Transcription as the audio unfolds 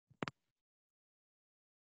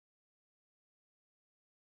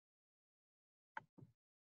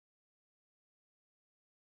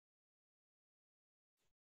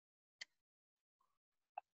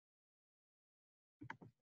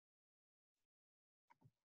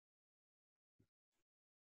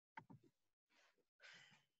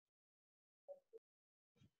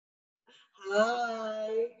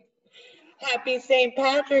Hi. Happy St.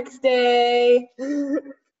 Patrick's Day. We'll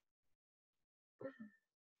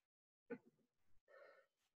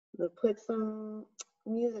put some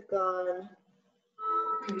music on.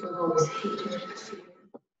 People always hated it.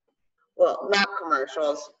 Well, not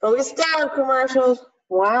commercials, but we still have commercials.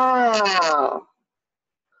 Wow.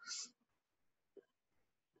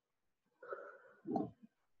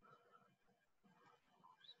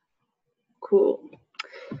 Cool.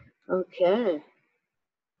 Okay.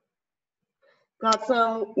 Got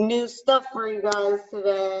some new stuff for you guys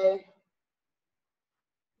today.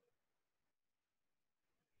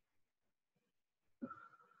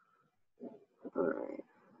 All right.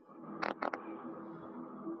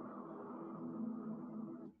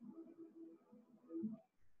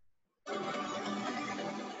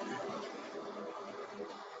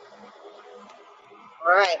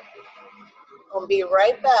 All right. I'll be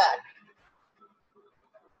right back.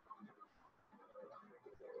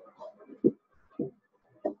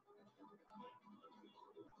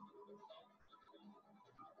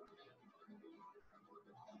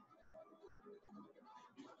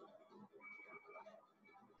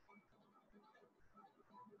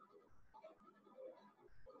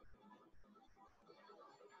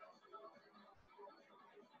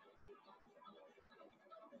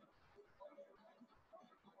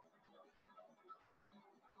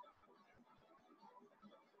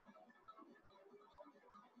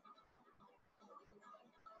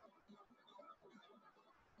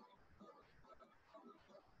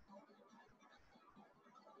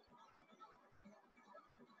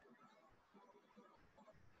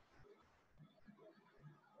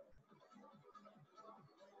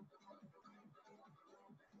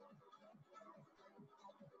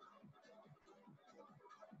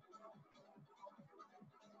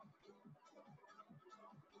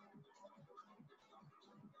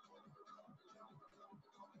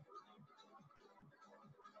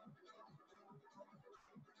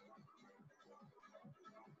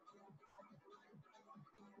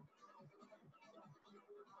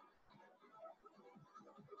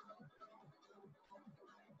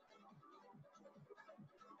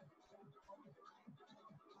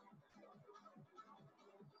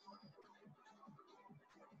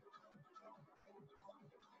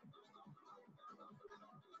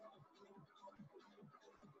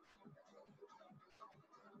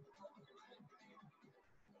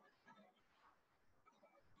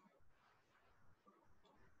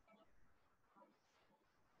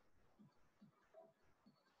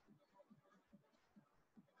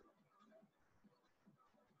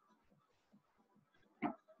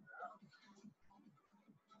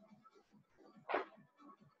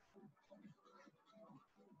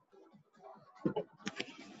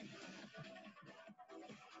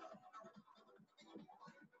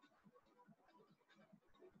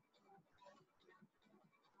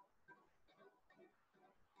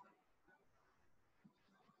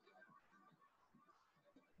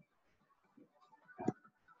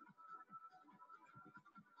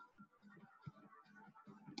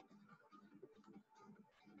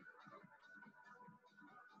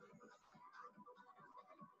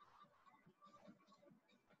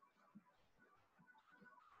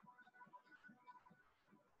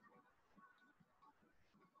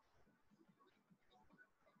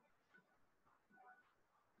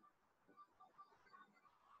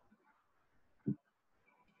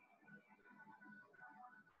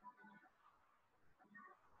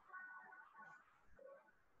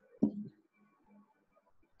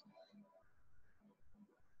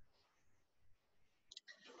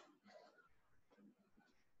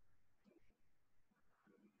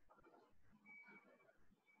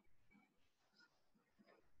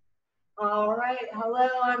 All right, hello,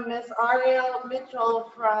 I'm Miss Auriel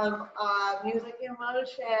Mitchell from Music in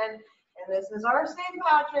Motion, and this is our St.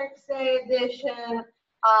 Patrick's Day edition,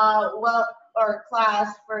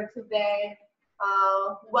 class for today.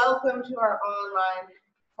 Welcome to our online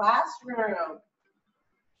classroom.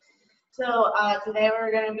 So today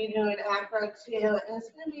we're going to be doing Acro 2, and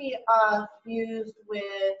it's going to be fused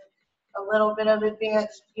with a little bit of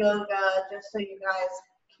advanced yoga, just so you guys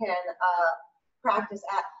can practice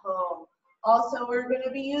at home. Also, we're going to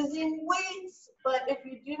be using weights, but if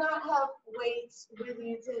you do not have weights with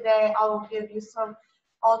you today, I will give you some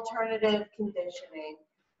alternative conditioning.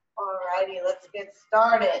 Alrighty, let's get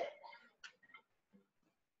started.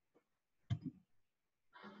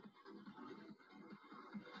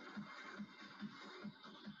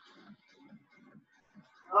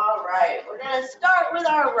 All right, we're going to start with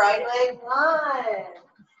our right leg lunge.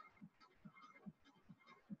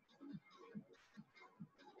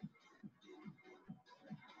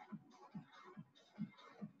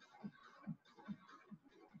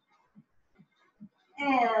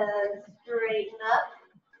 And straighten up.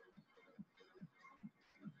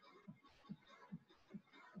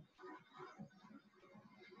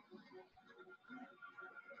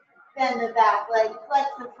 Bend the back leg, flex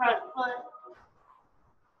the front foot.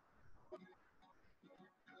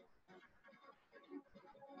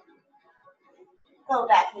 Go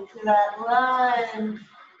back into that lunge.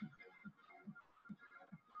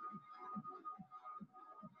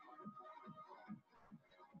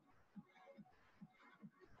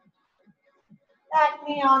 Back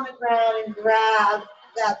knee on the ground and grab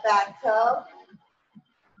that back toe.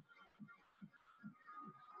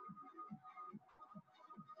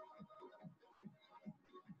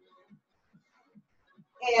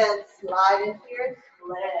 And slide into your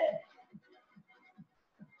split.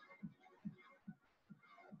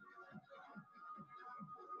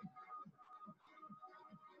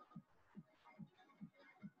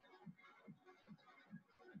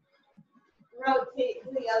 Rotate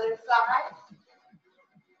to the other side.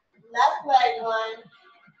 Left leg lunge.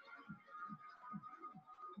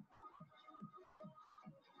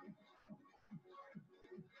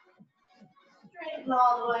 Straighten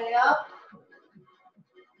all the way up.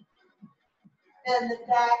 Bend the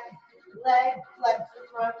back leg, flex the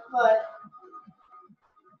front foot.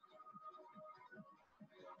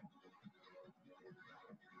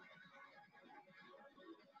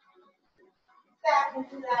 Back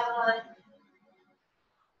into that lunge.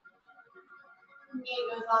 Knee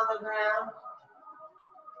goes on the ground.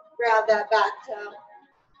 Grab that back toe.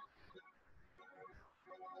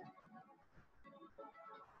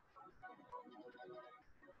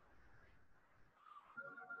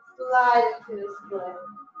 Slide into the split.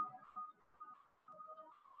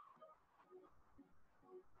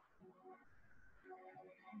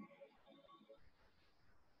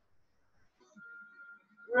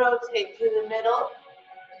 Rotate to the middle.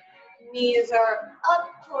 Knees are up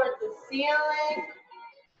towards the ceiling.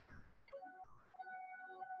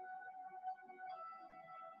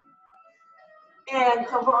 And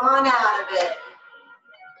come on out of it.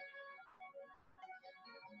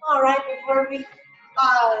 All right, before we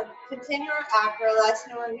continue our acro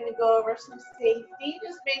lesson, we're going to go over some safety.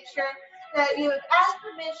 Just make sure that you have asked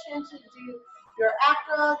permission to do your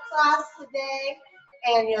acro class today,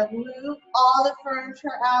 and you have moved all the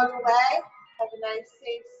furniture out of the way. Have a nice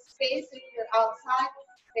safe space if you're outside.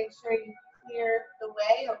 Make sure you clear the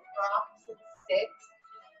way of rocks and sticks,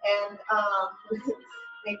 and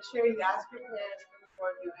make sure you ask your parents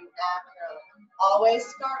before doing acro. Always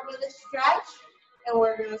start with a stretch. And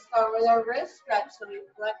we're going to start with our wrist stretch. So we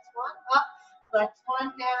flex one up, flex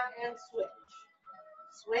one down, and switch.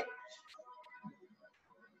 Switch.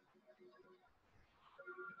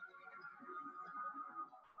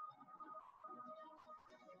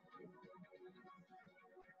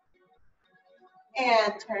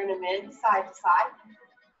 And turn them in side to side.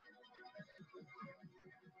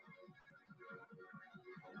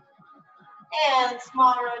 And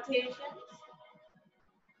small rotations.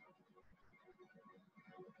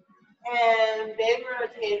 And big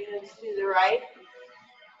rotations to the right.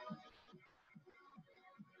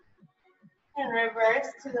 And reverse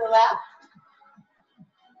to the left.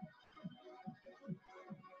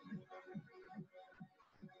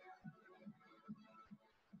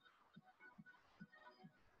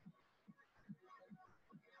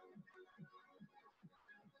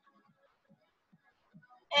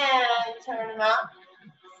 And turn them out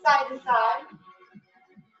side to side.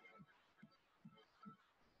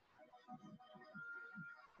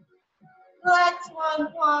 Flex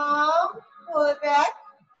one palm, pull it back.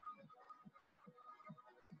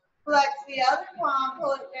 Flex the other palm,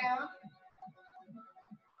 pull it down.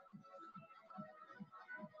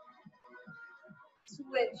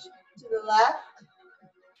 Switch to the left.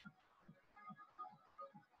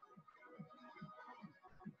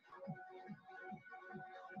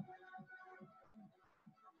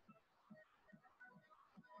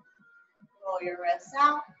 Roll your wrists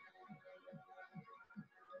out.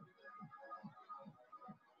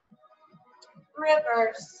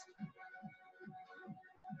 Reverse.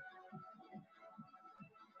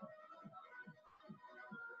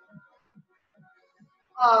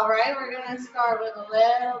 All right, we're going to start with a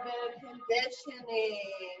little bit of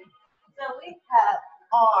conditioning. So we have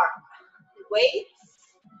our weights.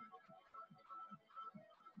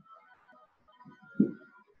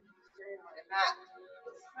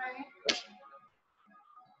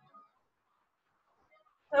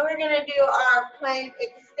 So we're going to do our plank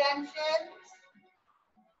extensions.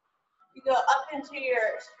 You go up into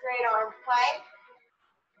your straight arm plank.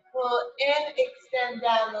 Pull in, extend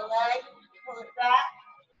down the leg, pull it back,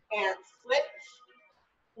 and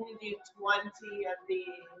switch. I'm going to do 20 of these.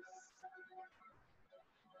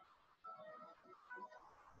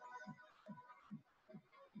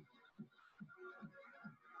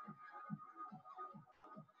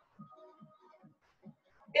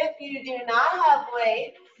 If you do not have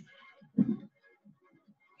weights,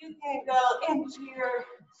 you can go into your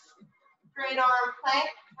straight arm plank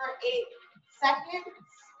for 8 seconds.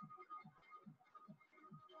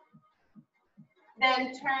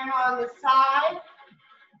 Then turn on the side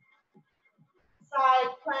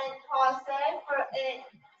plank passe for 8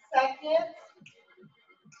 seconds.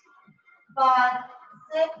 5,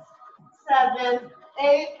 6, 7,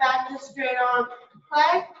 8. Back to straight arm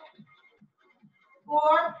plank.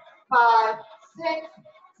 4, 5, 6,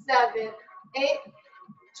 7, 8.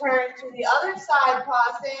 Turn to the other side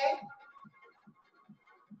passe.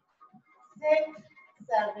 6,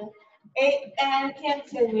 7, 8, and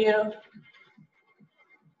continue.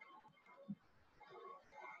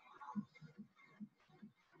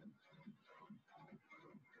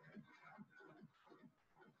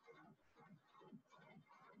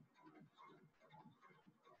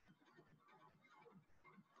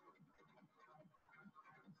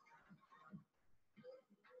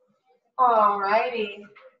 Alrighty.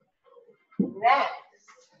 Next,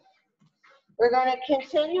 we're going to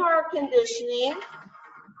continue our conditioning.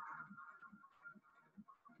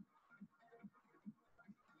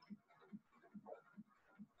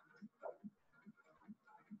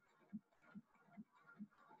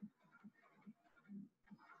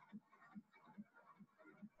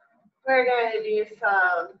 We're going to do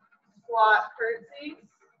some squat curtsies.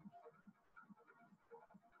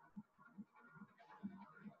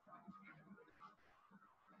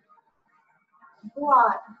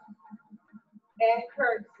 Squat and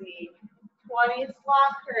curtsy. 20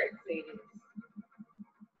 squat curtsies.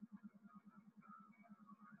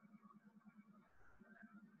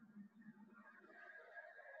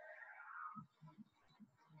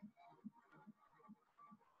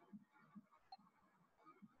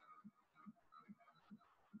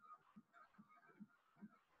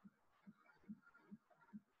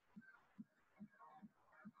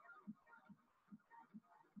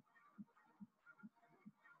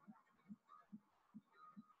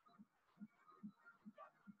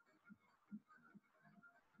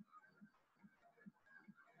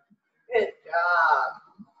 Good job.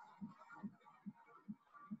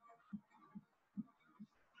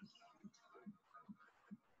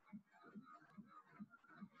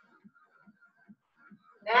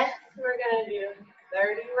 Next, we're going to do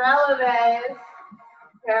 30 releves,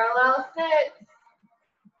 parallel sits.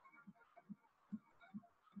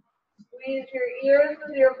 Squeeze your ears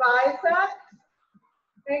with your biceps.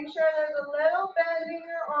 Make sure there's a little bend in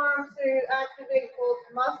your arms so you activate both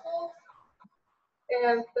muscles.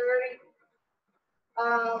 And 30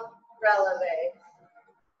 releves.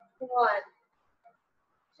 1,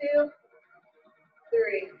 2,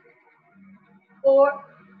 3, 4,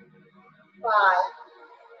 5,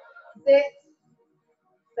 6,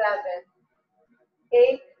 7,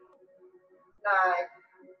 8,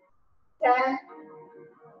 9, 10,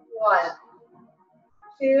 1,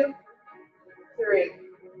 2, 3,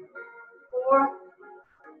 4,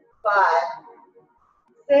 5,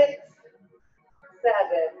 6, 7,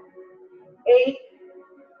 8,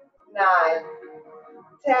 9,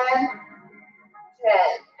 10,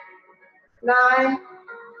 9,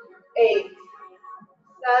 8,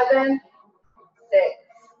 7, 6,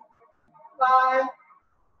 5,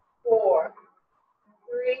 4,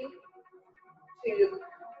 3, 2,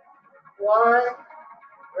 1.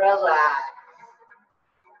 Relax.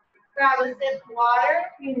 Grab a sip of water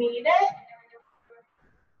if you need it.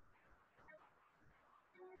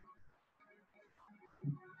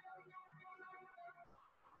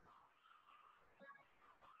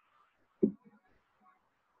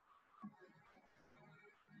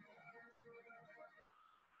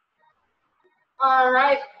 All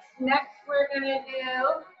right, next we're gonna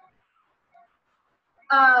do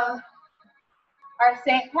our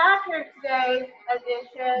St. Patrick's Day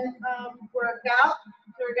edition workout.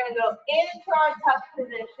 So we're gonna go into our tuck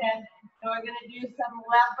position and we're gonna do some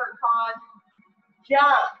leprechaun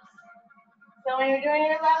jumps. So when you're doing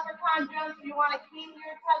your leprechaun jumps, you wanna keep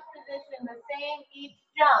your tuck position the same each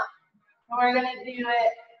jump. And we're gonna do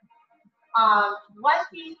it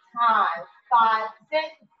 20 times. 5, 6,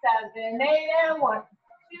 7, 8, and 1,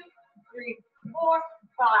 2, 3, 4,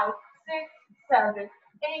 5, 6, 7,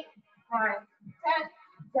 8, 9,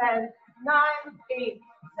 10, 10, 9, 8,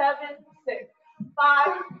 7, 6, 5,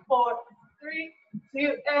 4, 3,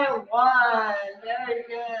 2, and 1. Very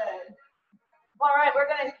good. All right, we're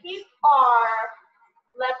going to keep our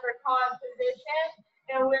leprechaun position,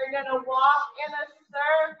 and we're we're gonna walk in a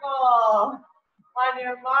circle. On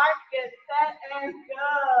your mark, get set and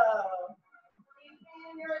go.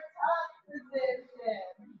 Keeping your tuck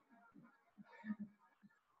position.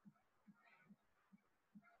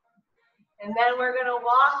 And then we're gonna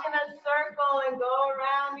walk in a circle and go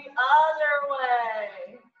around the other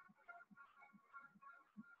way.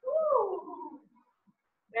 Woo.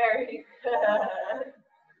 Very good.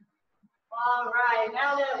 All right,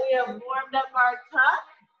 now that we have warmed up our tuck,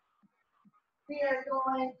 we are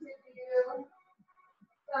going to do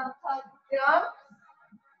some tuck jumps.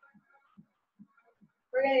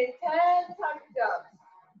 We're going to do 10 tuck jumps.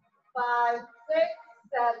 5, 6,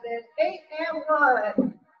 7, 8, and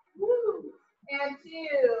 1. Woo. And 2,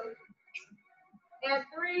 and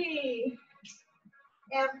 3,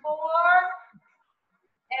 and 4,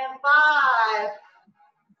 and 5,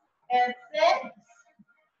 and 6,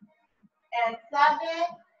 and 7,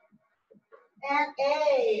 and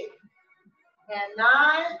 8, and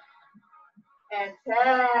 9, and 10.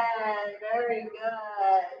 Very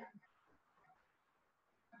good.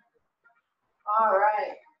 All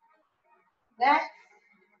right. Next,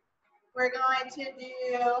 we're going to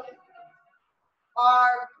do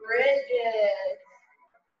our bridges.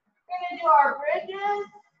 We're going to do our bridges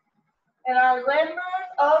and our limbers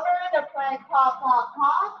over the plank hop, hop,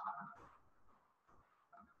 hop.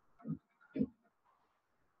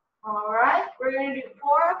 All right, we're going to do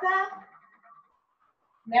 4 of them.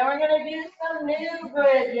 Then we're going to do some new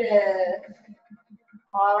bridges.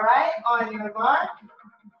 All right, on your mark,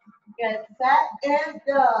 get set and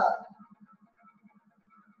go.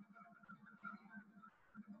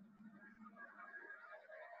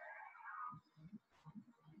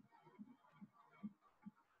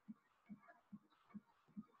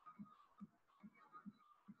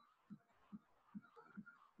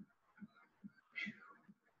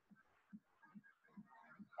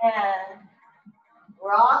 And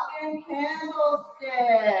rocking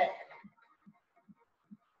candlestick.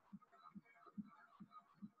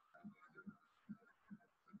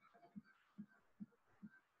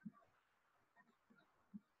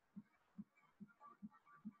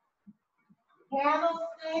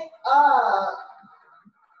 Candlestick up.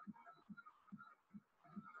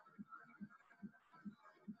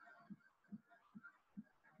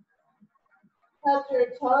 Touch your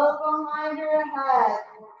toe behind your head.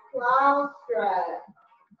 Cloud stretch.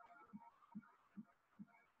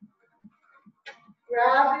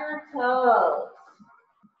 Grab your toes.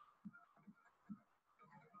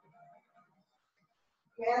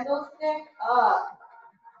 Candlestick up.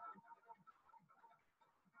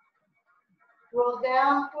 Roll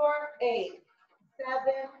down for 8,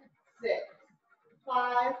 7, 6,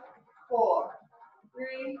 5, 4,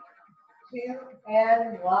 3, 2,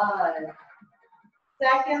 and 1.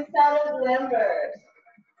 Second set of limbers.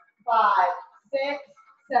 5, 6,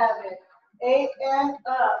 7, 8, and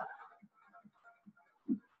up.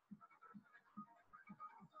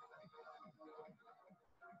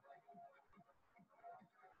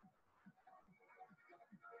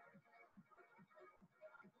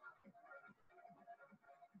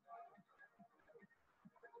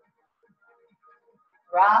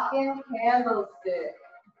 Rocking candlestick.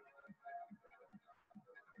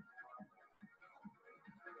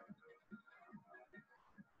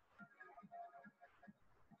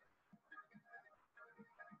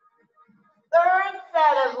 Third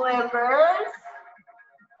set of limbers.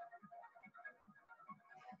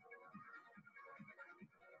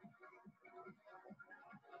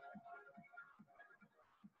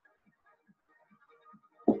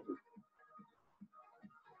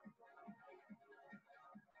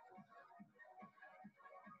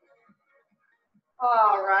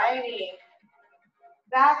 All righty.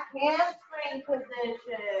 Back handspring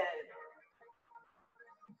position.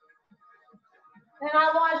 Then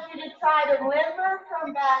I want you to try to limber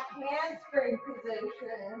from back handspring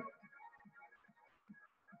position.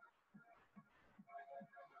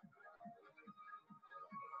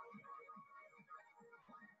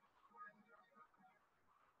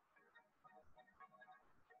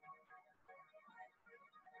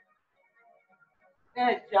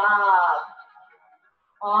 Good job.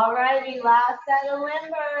 All righty, last set of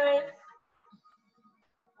limbers.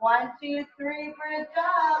 1, 2, 3, bridge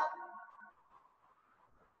up.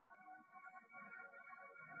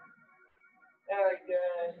 Very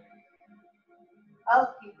good.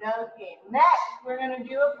 Okie dokie. Next, we're going to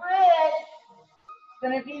do a bridge. It's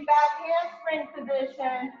going to be back handspring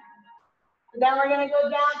position. And then we're going to go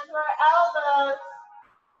down to our elbows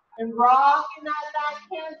and rock in that back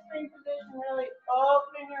handspring position. Really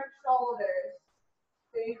open your shoulders.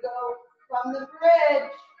 So you go from the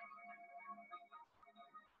bridge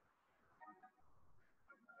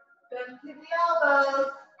Then to the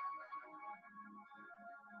elbows.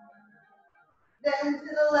 Then to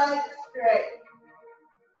the legs straight.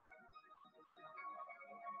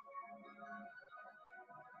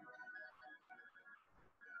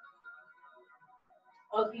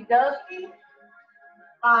 Okie dokie.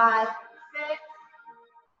 5, 6.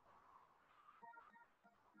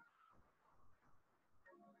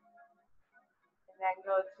 And then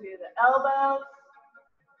go to the elbows.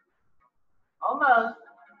 Almost.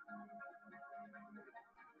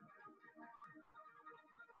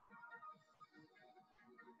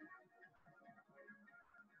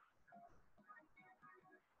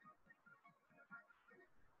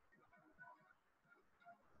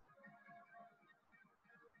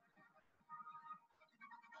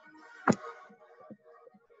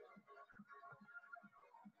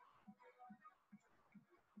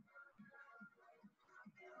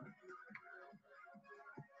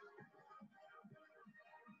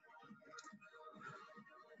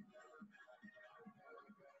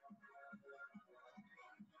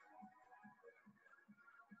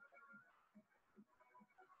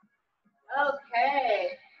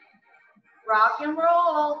 Okay. Rock and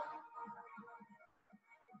roll.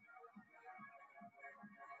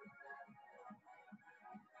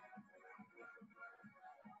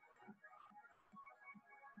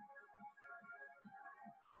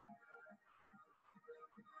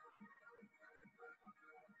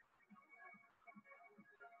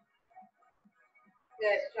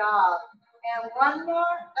 Good job. And one more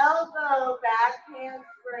elbow, back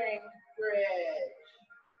handspring bridge.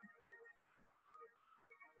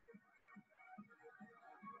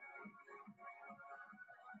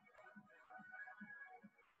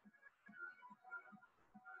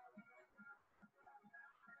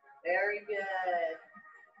 Very good.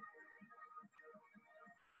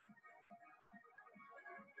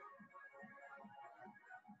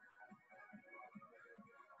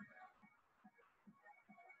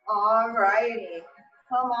 All righty.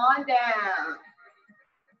 Come on down.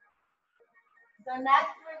 So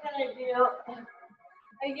next we're going to do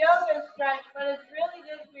a yoga stretch, but it's really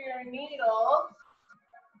good for your needles.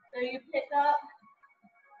 So you pick up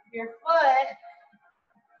your foot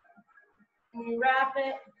and you wrap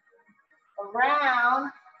it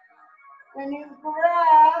around, then you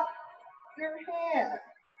grab your hand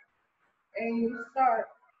and you start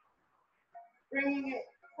bringing it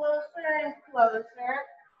closer and closer.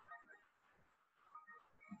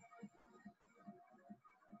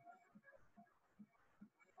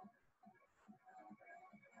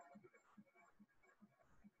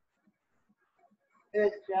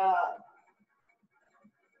 Good job.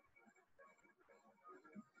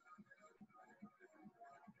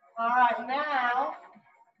 All right, now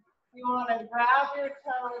you want to grab your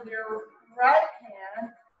toe with your right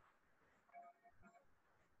hand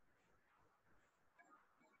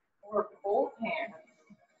or both hands.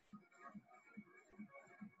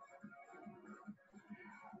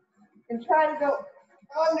 And try to go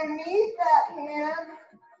underneath that hand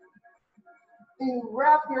and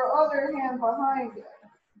wrap your other hand behind it.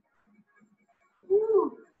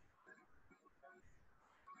 Woo.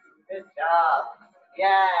 Good job.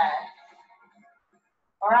 Yes.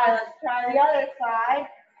 All right, let's try the other side.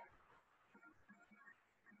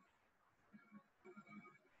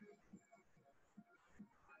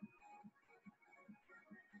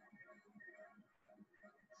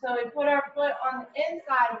 So we put our foot on the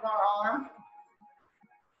inside of our arm.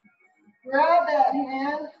 Grab that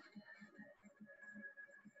hand.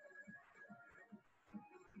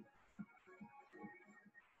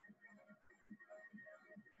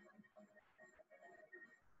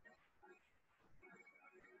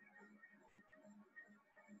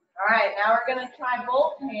 All right, now we're going to try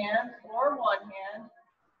both hands or one hand.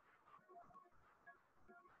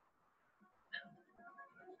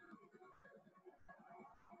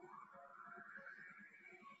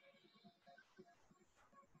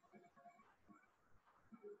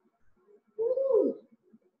 Woo.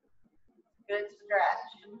 Good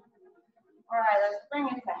stretch. All right, let's bring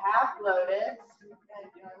it to half loaded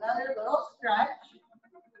and do another little stretch.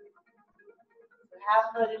 So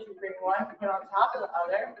half loaded, you bring one foot on top of the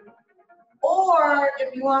other. Or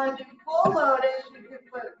if you want to do full loaded, you can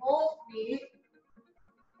put both feet.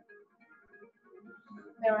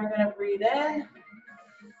 Then we're going to breathe in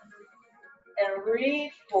and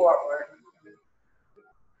reach forward.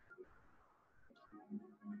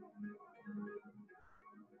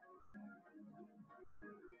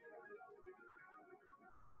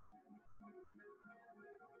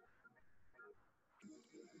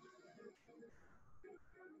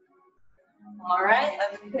 All right,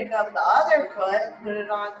 let's pick up the other foot, put it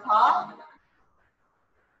on top.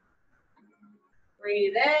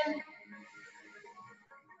 Breathe in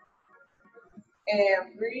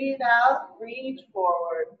and breathe out, reach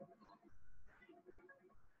forward.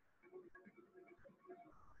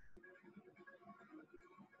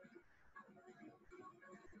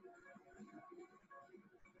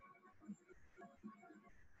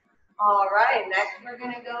 All right, next we're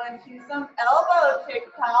going to go into some elbow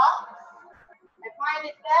TikToks. I find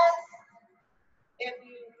it best if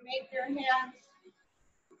you make your hands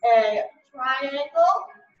a triangle.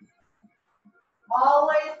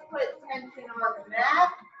 Always put tension on the mat.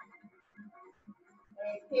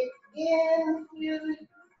 And kick into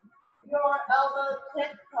your elbow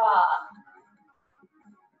TikTok.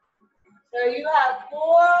 So you have 4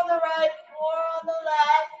 on the right, 4 on the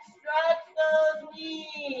left. Stretch those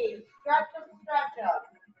knees. Stretch them, stretch them.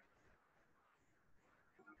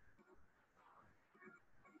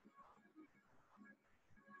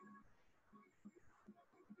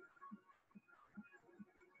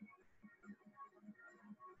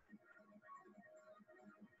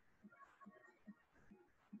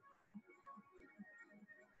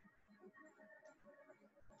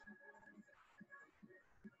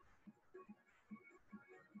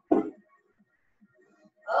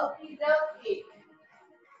 Okie dokie.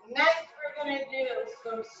 Next, we're going to do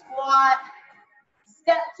some squat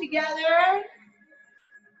step together.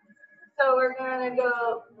 So we're going to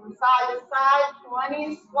go from side to side,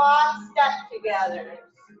 20 squat step together.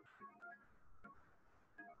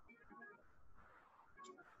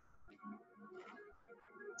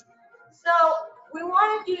 So we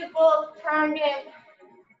want to do both turned in,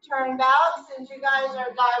 turned out, since you guys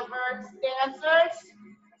are diverse dancers.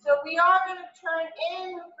 So we are going to turn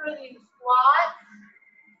in for these squats.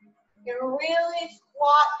 You really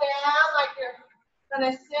squat down like you're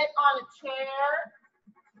going to sit on a chair.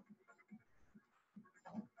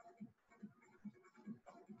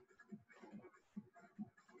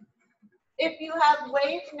 If you have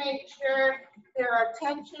weights, make sure there are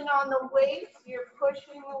tension on the weights. You're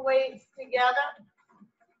pushing the weights together.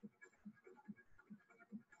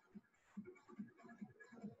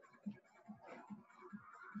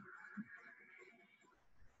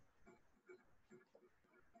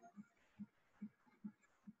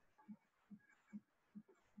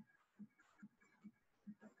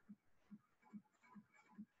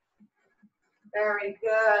 Very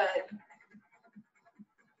good.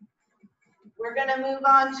 We're going to move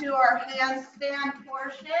on to our handstand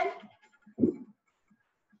portion.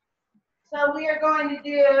 So we are going to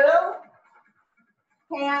do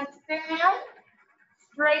handstand,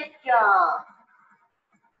 straight jump.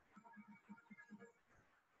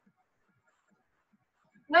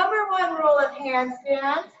 Number 1 rule of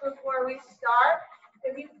handstands before we start,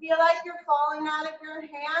 if you feel like you're falling out of your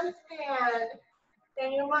handstand,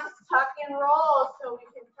 then you must tuck and roll so we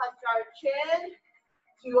can touch our chin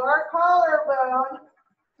to our collarbone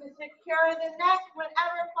to secure the neck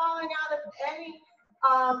whenever falling out of any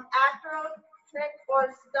acro trick or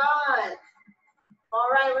stunt. All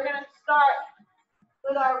right, we're going to start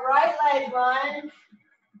with our right leg lunge.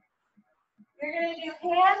 You're going to do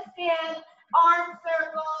handstand, arm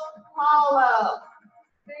circle, hollow.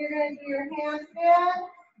 So you're going to do your handstand,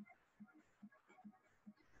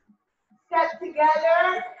 step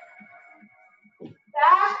together,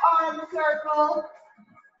 back arm circle,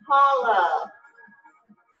 hollow.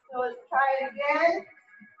 So let's try it again.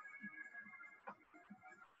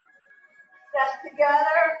 Step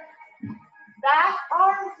together, back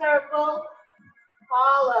arm circle,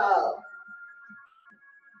 hollow.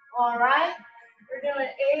 All right, we're doing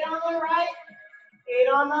 8 on the right, 8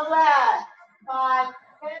 on the left. 5,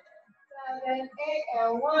 6, 7, 8,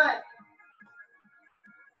 and 1.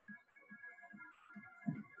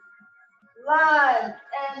 Lunge,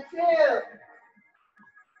 and 2.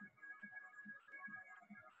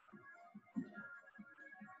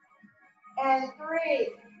 And 3.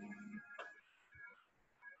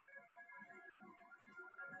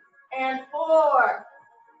 And 4.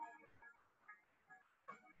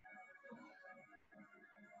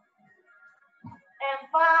 And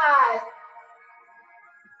 5.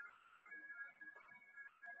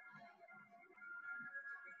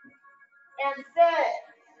 And 6.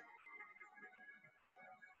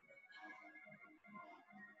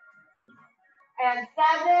 And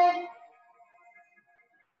 7.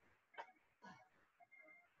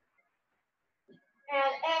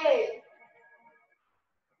 And 8.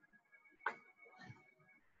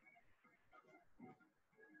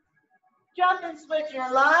 Jump and switch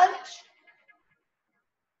your lunge.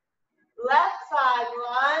 Left side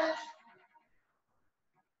lunge.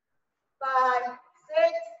 5,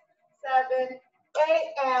 6, 7,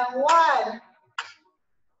 8, and 1.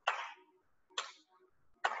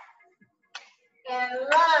 and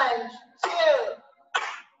lunge, 2,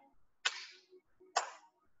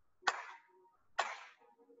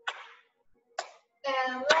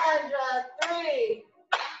 and lunge, 3,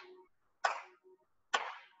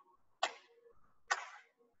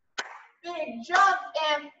 big jump,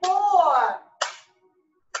 and 4,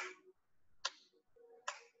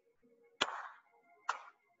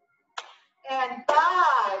 and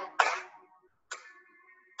 5,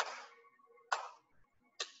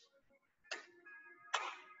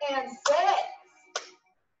 and 6,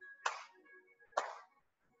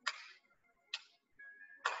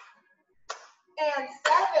 and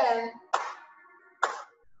 7,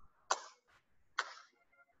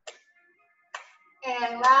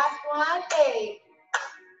 and last one, 8.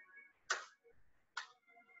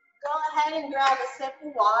 Go ahead and grab a sip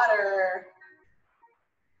of water.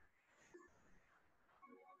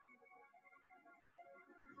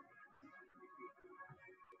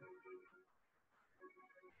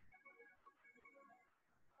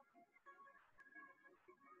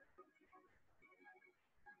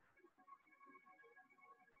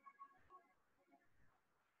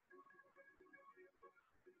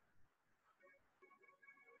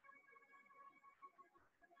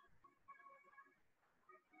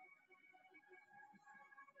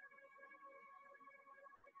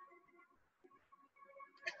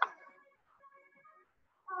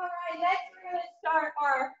 All right, next we're going to start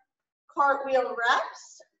our cartwheel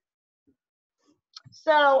reps.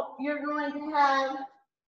 So you're going to have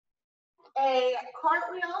a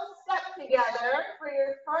cartwheel step together for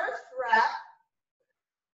your first rep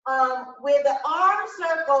with the arm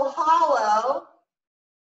circle hollow,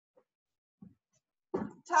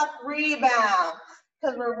 tuck rebound,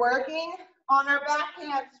 because we're working on our back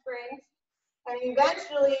hamstrings, and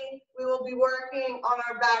eventually we will be working on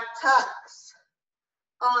our back tucks.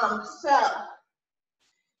 So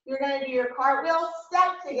you're going to do your cartwheel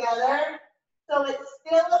step together, so it's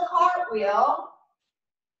still a cartwheel.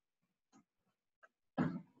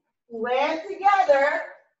 Land together,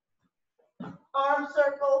 arm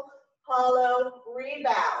circle, hollow,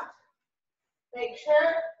 rebound. Make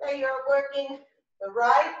sure that you're working the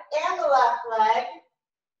right and the left leg.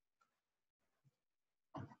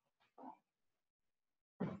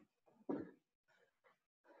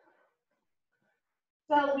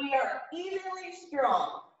 So we are evenly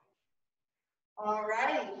strong. All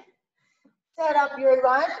right. Set up your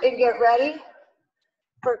lunge and get ready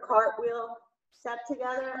for cartwheel step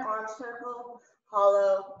together, arm circle,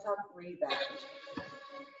 hollow, tuck, rebound.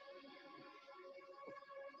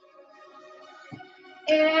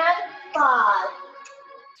 And 5,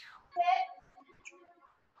 6,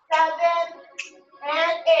 7,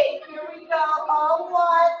 and 8. Here we go. All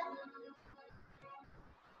 1.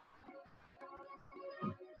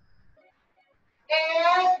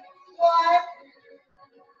 And 1.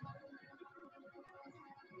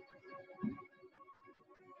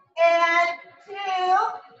 And 2.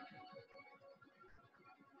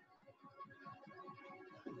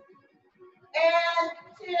 And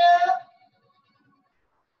 2.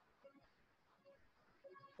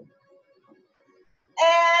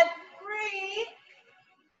 And 3.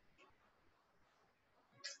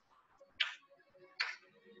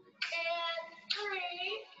 And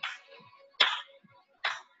 3.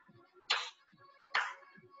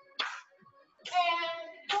 And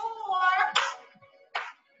 4.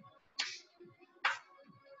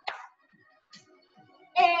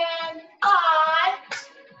 And 5.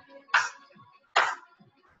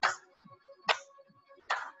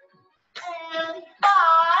 And 5.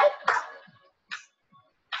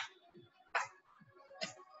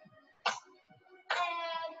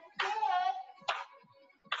 And 6.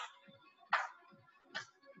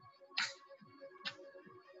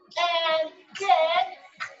 And 6.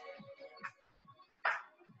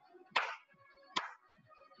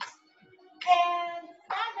 And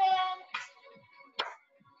 7.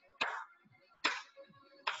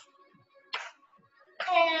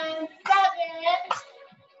 And 7.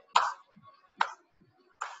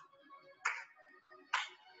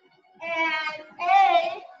 And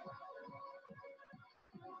 8.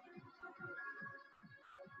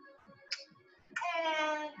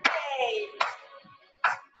 And 8.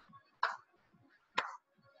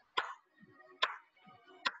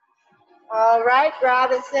 All right,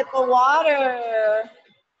 grab a sip of water.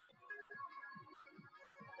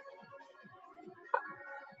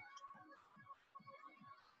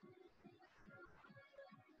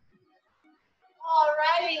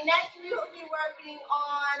 Alrighty, next we will be working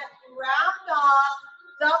on round off,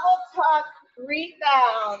 double tuck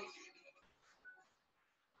rebounds.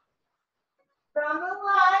 From the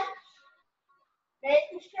lunge,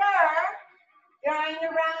 making sure You're on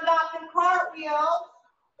your round off and cartwheels.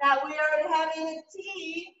 That we are having a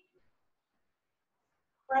tea.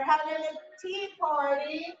 We're having a tea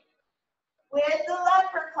party with the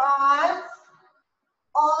leprechauns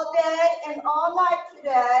all day and all night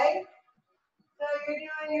today. So you're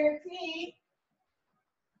doing your tea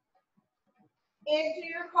into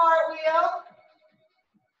your cartwheel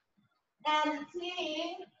and the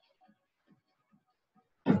tea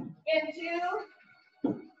into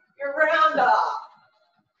your round off.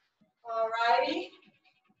 Alrighty,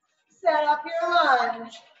 set up your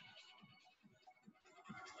lunge.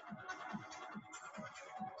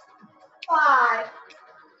 5,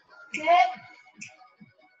 6,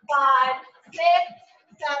 5, 6,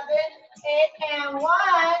 7, 8, and 1.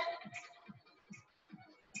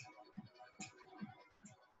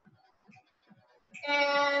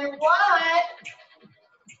 And 1.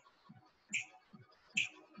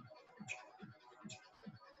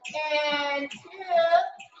 And 2.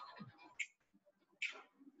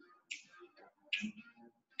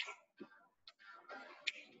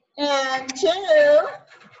 And 2.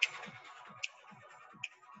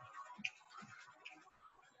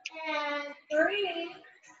 And 3.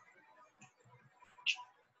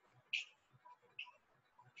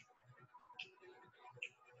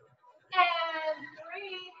 And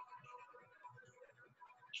 3.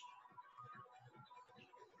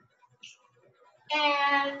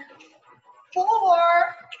 And 4.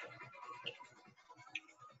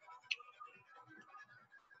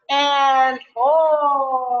 And 4.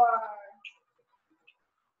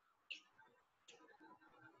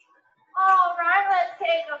 All right, let's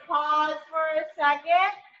take a pause for a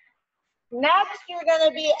second. Next, you're going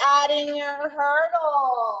to be adding your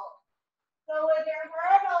hurdle. So with your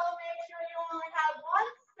hurdle, make sure you only have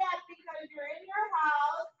one step because you're in your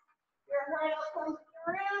house. Your hurdle comes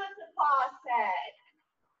through the paw set.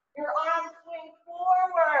 Your arms swing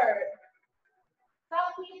forward.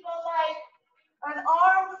 Some people like an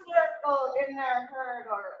arm circle in their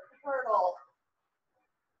hurdle.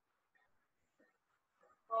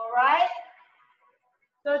 All right?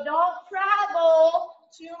 So don't travel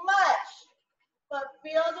too much, but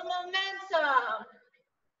feel the momentum.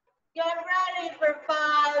 Get ready for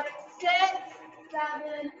 5, 6,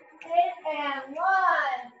 7, 8, and 1.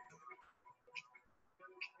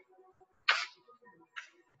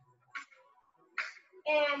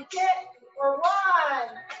 And kick for 1.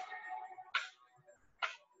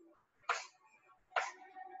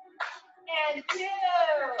 And 2.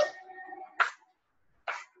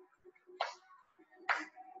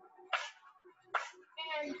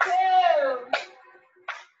 And 2.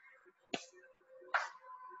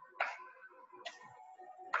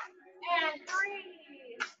 And 3.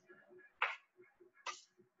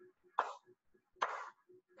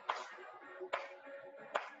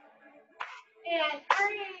 And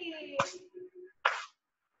 3.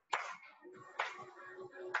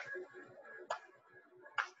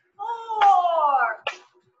 Four.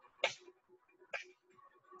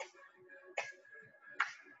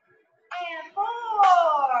 And 4.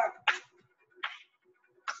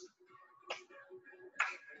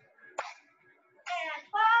 And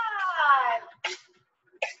 5.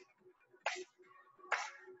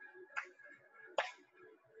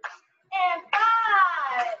 And 5.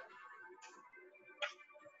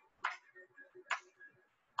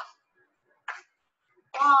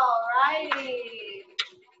 All righty.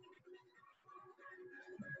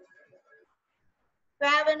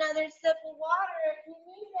 Grab another sip of water if you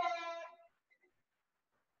need it.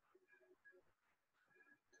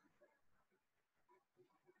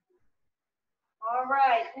 All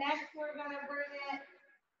right, next we're going to bring it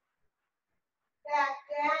back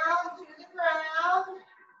down to the ground.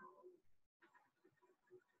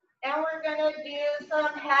 And we're going to do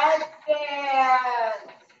some headstands.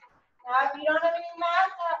 Now, if you don't have any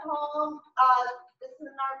mats at home, this is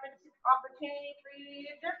an opportunity for you to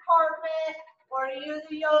use your carpet or to use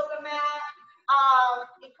a yoga mat,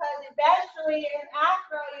 because eventually in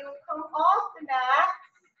Acro you will come off the mat.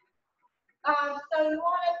 So you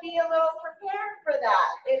want to be a little prepared for that.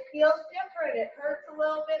 It feels different. It hurts a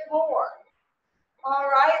little bit more. All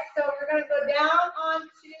right, so we're going to go down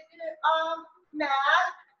onto the mat.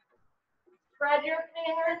 Spread your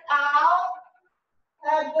fingers out.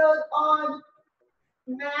 Head goes on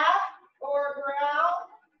mat or ground.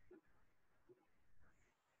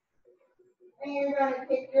 And you're going to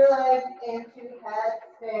kick your legs into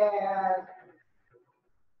headstand.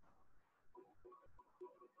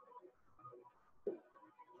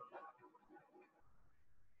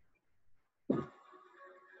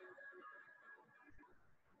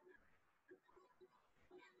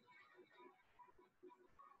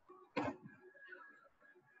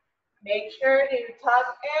 Make sure to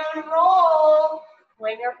tuck and roll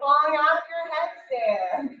when you're falling out of your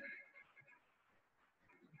headstand.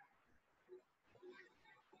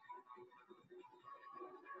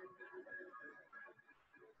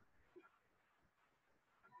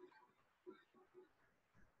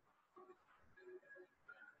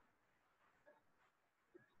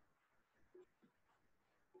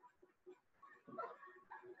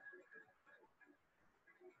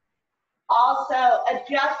 Also,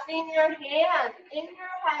 adjusting your hands in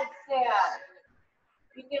your headstand.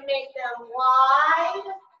 You can make them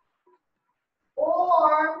wide,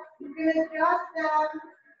 or you can adjust them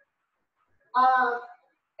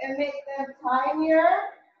and make them tinier.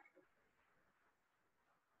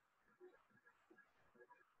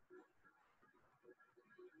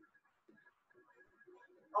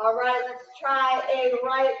 All right, let's try a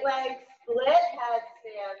right leg split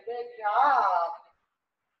headstand. Good job.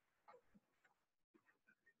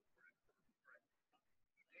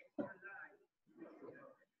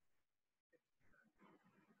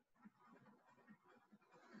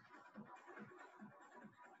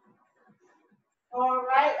 All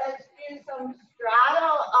right, let's do some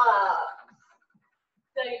straddle ups.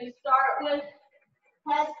 So you start with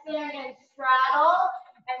headstand and straddle,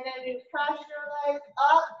 and then you press your legs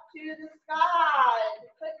up to the sky and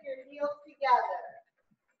put your heels together.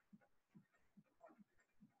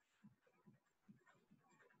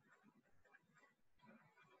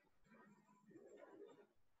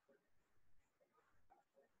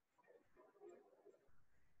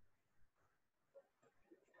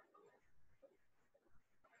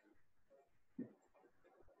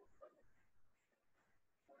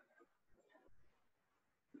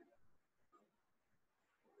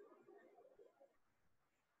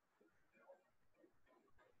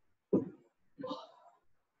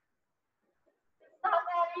 Not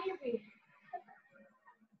that easy.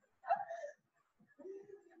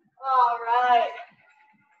 All right.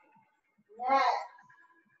 Next,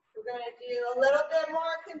 we're going to do a little bit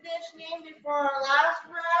more conditioning before our last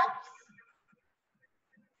reps.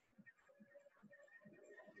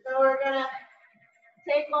 So we're going to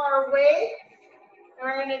take our weight, and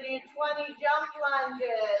we're going to do 20 jump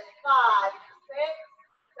lunges. 5, 6,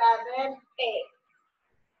 7, 8.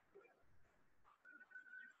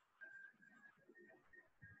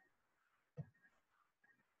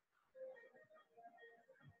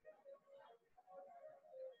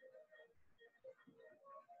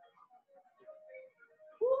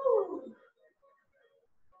 Woo.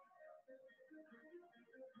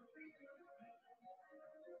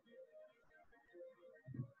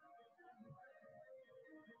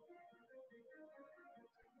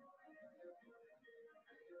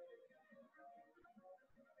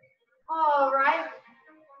 All right.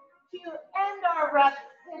 To end our reps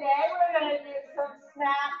today, we're going to do some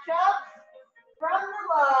snatch ups from the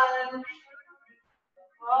lunge.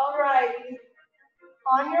 All right.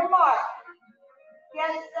 On your mark. Get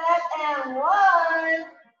set and 1.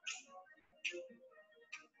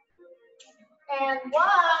 And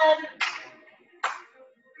 1.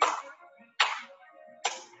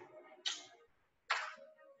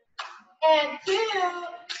 And 2.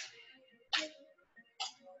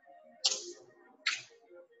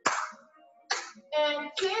 And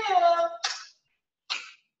 2.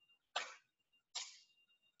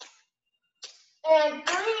 And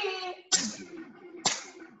 3.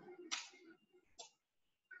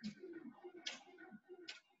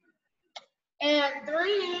 And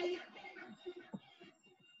 3.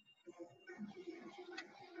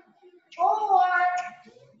 4.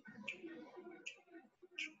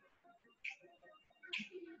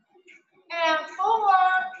 And 4.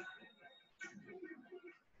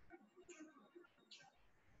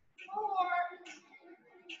 4.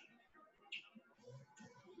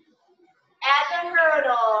 Add the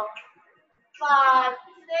hurdle. 5,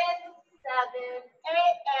 6, 7, 8,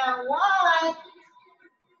 and 1.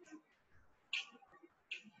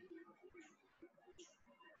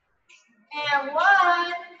 And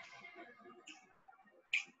 1.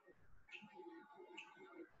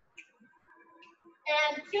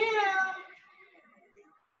 And 2.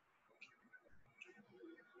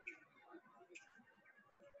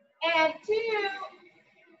 And 2.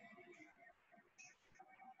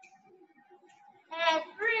 And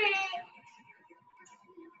 3.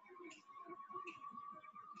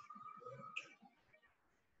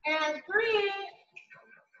 And 3.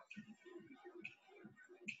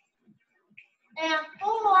 And 4.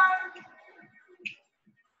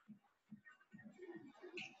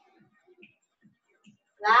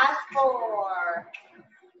 Last 4.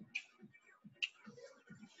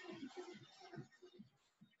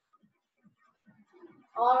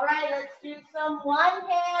 All right, let's do some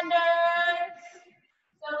one-handers.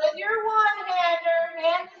 So with your one-hander,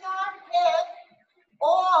 hands on hip,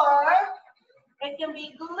 or it can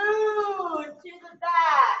be glued to the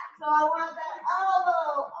back. So I want the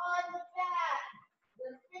elbow on the back.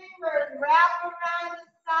 The fingers wrap around the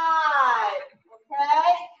side. Okay?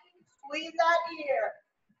 Squeeze that ear.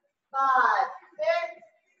 5, 6,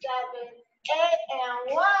 7, 8,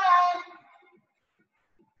 and 1.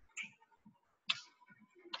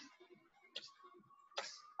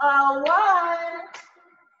 1, 2,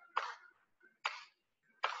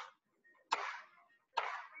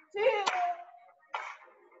 2,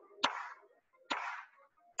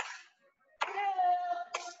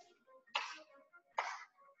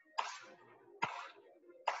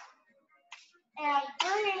 and 3,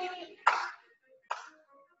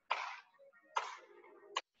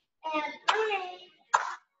 and 3.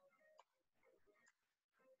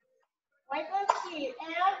 Wait, let's see,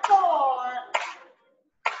 and 4.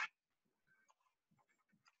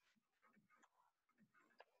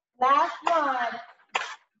 Last one.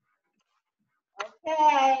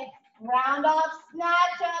 Okay. Round off,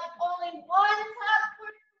 snatch up. Only one top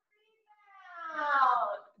for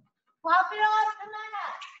rebound. Pop it off the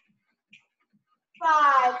mat.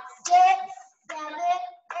 5, 6, 7,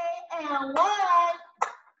 8, and 1.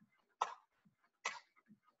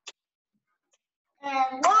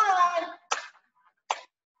 And 1.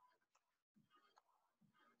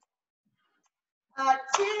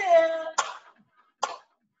 2. 2.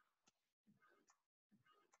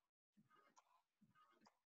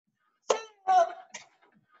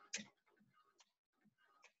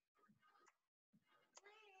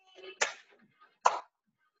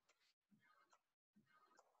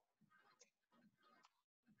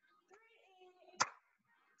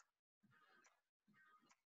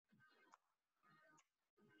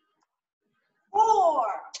 4.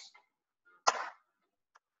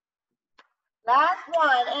 Last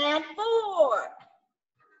one, and 4.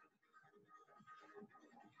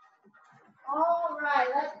 All right,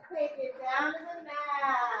 let's take it down to the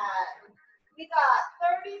mat. We got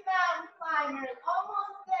 30 mountain climbers,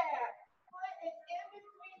 almost there. Foot is in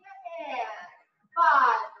between the hands. 5,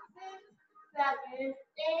 6, 7, 8.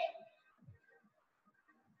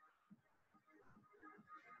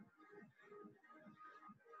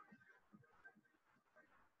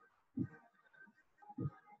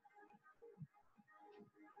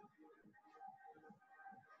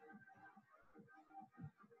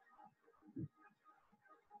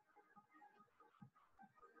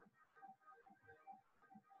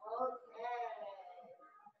 Okay.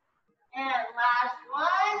 And last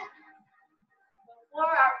one. Before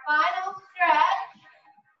our final stretch.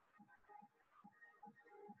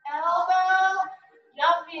 Elbow,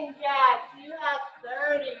 jumping jacks. You have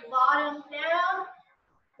 30. Bottom down,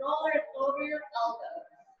 shoulders over your elbows.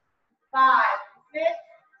 5, 6,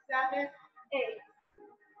 7, 8.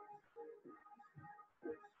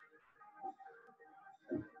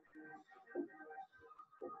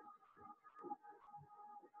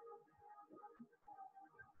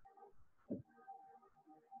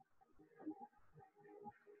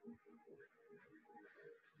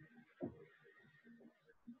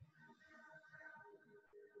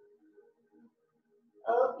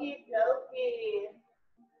 Okie dokie.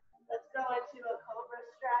 Let's go into a cobra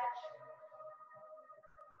stretch.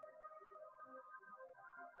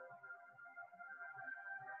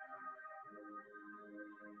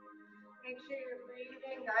 Make sure you're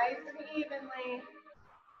breathing nice and evenly.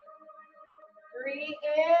 3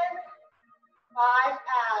 in, 5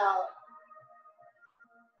 out.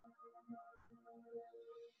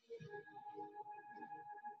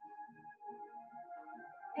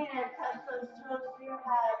 And touch those toes to your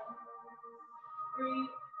head. 3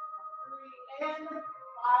 in, 5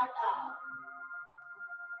 out.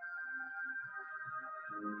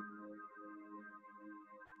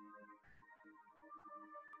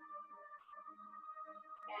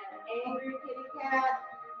 And angry kitty cat.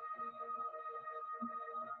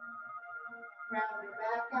 Round your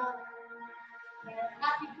back up. And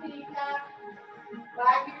happy kitty cat.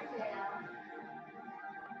 Wag your tail.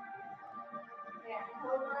 And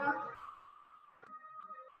cobra.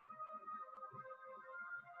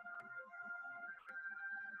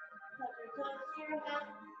 Touch your toes to your head.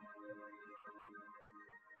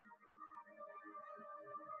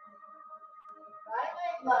 Right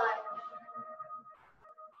leg lunge.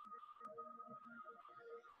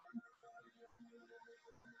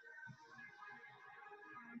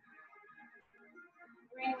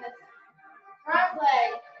 Bring this front leg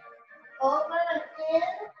over and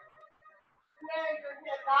in. Flare your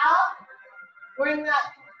hip out. Bring that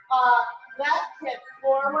left hip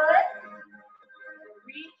forward.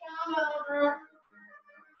 Reach on over.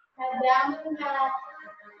 Head down to the mat.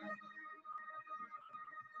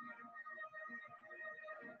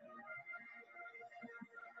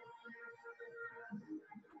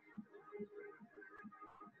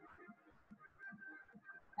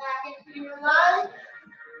 Back into your lunge.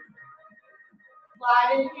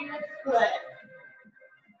 Slide into your split.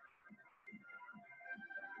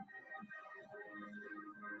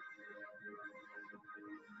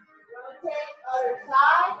 Rotate other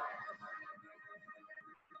side.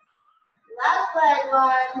 Left leg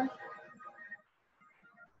lunge.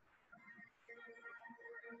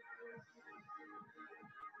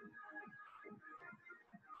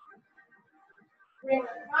 Bring the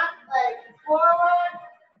front leg forward.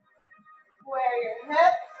 Square your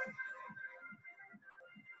hips.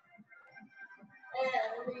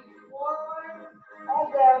 And reach forward.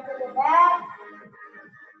 And down to the mat.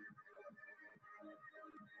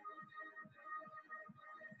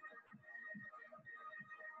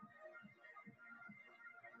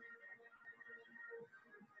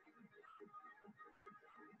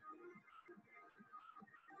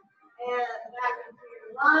 And back into your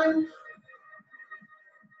lunge.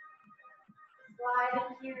 Slide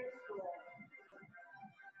into your split.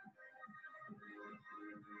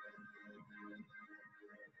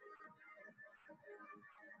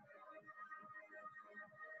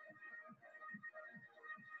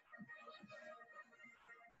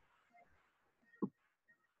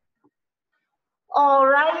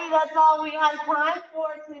 Alrighty, that's all we have time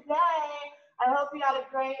for today. I hope you had a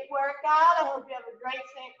great workout. I hope you have a great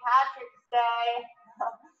St. Patrick's Day.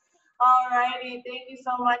 Alrighty, thank you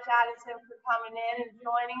so much, Addison, for coming in and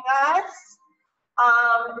joining us.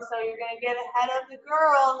 So you're going to get ahead of the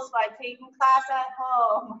girls by taking class at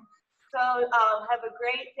home. So have a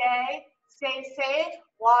great day. Stay safe.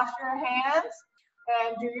 Wash your hands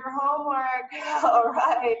and do your homework. All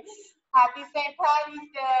right. Happy St.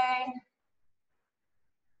 Patty's Day.